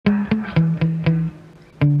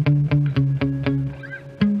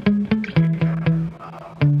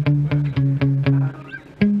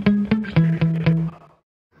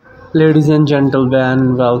Ladies and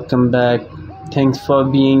gentlemen, welcome back. Thanks for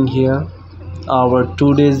being here. Our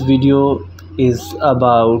today's video is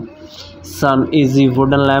about some easy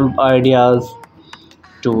wooden lamp ideas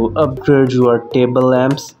to upgrade your table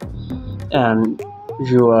lamps and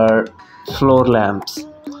your floor lamps.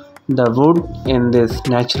 The wood in this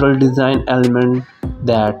natural design element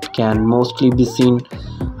that can mostly be seen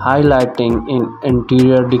highlighting in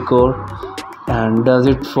interior decor and does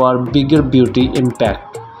it for bigger beauty impact.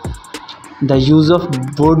 The use of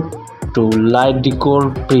wood to light decor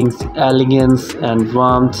brings elegance and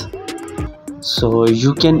warmth, so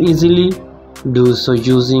you can easily do so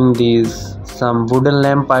using these some wooden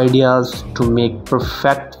lamp ideas to make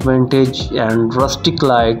perfect vintage and rustic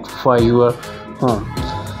light for your home.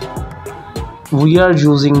 We are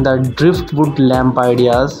using the driftwood lamp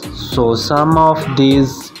ideas, so some of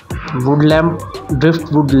these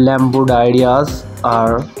driftwood lamp wood ideas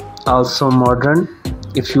are also modern.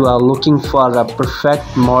 If you are looking for a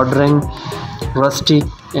perfect modern, rustic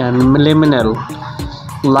and minimal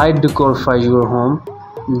light decor for your home,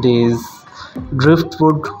 these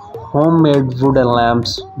driftwood homemade wooden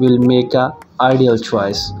lamps will make a ideal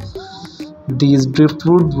choice. These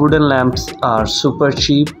driftwood wooden lamps are super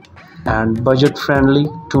cheap and budget friendly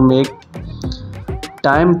to make.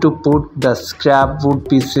 Time to put the scrap wood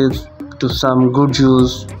pieces to some good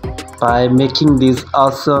use by making these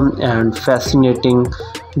awesome and fascinating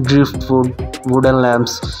driftwood wooden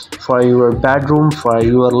lamps for your bedroom, for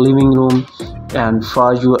your living room and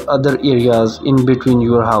for your other areas in between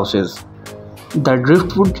your houses. The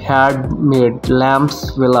driftwood handmade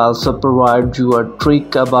lamps will also provide you a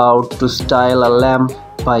trick about to style a lamp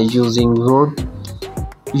by using wood.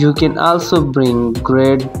 You can also bring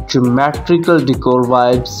great geometrical decor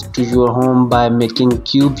vibes to your home by making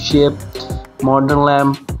cube-shaped modern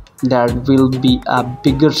lamp that will be a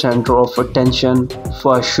bigger center of attention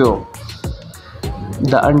for sure.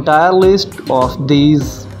 The entire list of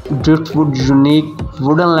these driftwood unique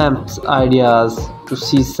wooden lamps ideas to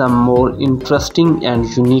see some more interesting and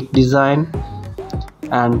unique design,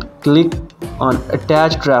 and click on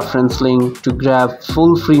attached reference link to grab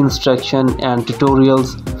full free instruction and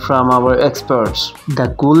tutorials from our experts.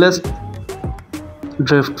 The coolest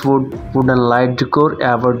driftwood wooden light decor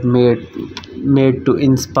ever made to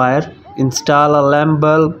inspire. Install a lamp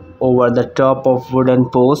bulb over the top of wooden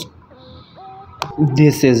post.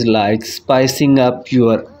 This is like spicing up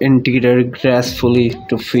your interior gracefully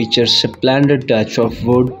to feature splendid touch of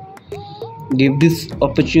wood. Give this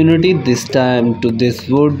opportunity this time to this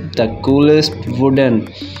wood, the coolest wooden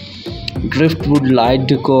driftwood light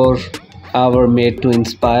decor ever made to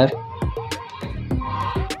inspire.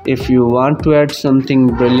 If you want to add something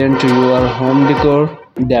brilliant to your home decor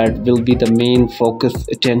that will be the main focus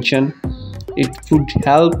attention, it would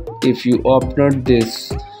help if you opened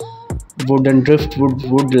this wooden driftwood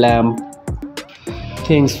wood lamp.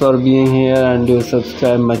 Thanks for being here and do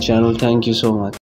subscribe my channel. Thank you so much.